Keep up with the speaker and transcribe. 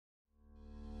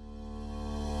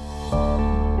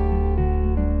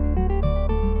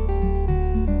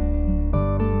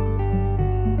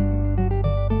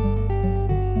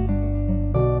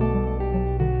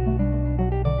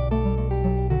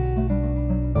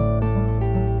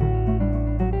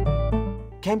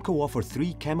Chemco offer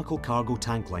 3 chemical cargo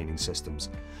tank lining systems,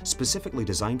 specifically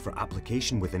designed for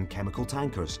application within chemical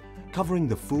tankers, covering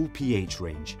the full pH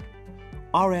range.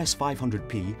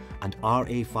 RS500P and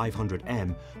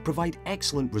RA500M provide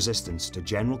excellent resistance to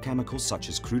general chemicals such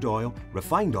as crude oil,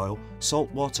 refined oil,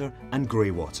 salt water and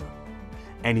grey water.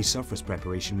 Any surface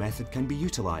preparation method can be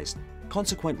utilised,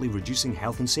 consequently reducing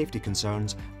health and safety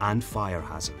concerns and fire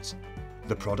hazards.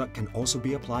 The product can also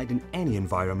be applied in any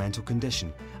environmental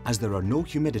condition, as there are no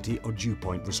humidity or dew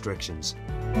point restrictions.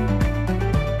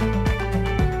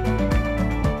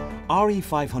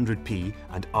 RE500P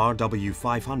and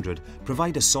RW500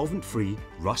 provide a solvent-free,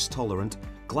 rust-tolerant,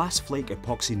 glass flake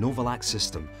epoxy Novalac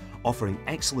system, offering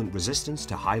excellent resistance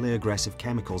to highly aggressive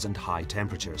chemicals and high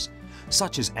temperatures,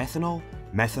 such as ethanol,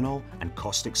 methanol and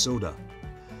caustic soda.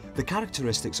 The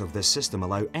characteristics of this system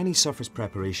allow any surface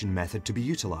preparation method to be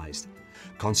utilised.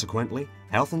 Consequently,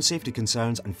 health and safety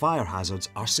concerns and fire hazards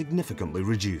are significantly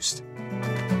reduced.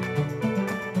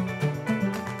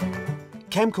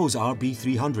 Chemco's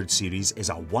RB300 series is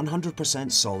a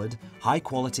 100% solid,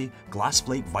 high-quality glass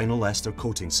flake vinyl ester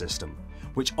coating system,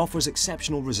 which offers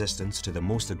exceptional resistance to the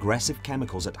most aggressive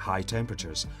chemicals at high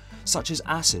temperatures, such as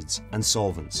acids and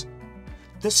solvents.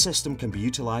 This system can be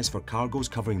utilised for cargoes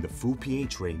covering the full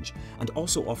pH range and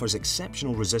also offers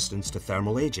exceptional resistance to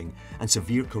thermal aging and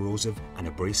severe corrosive and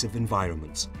abrasive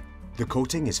environments. The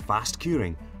coating is fast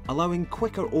curing, allowing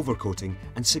quicker overcoating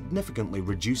and significantly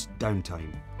reduced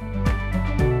downtime.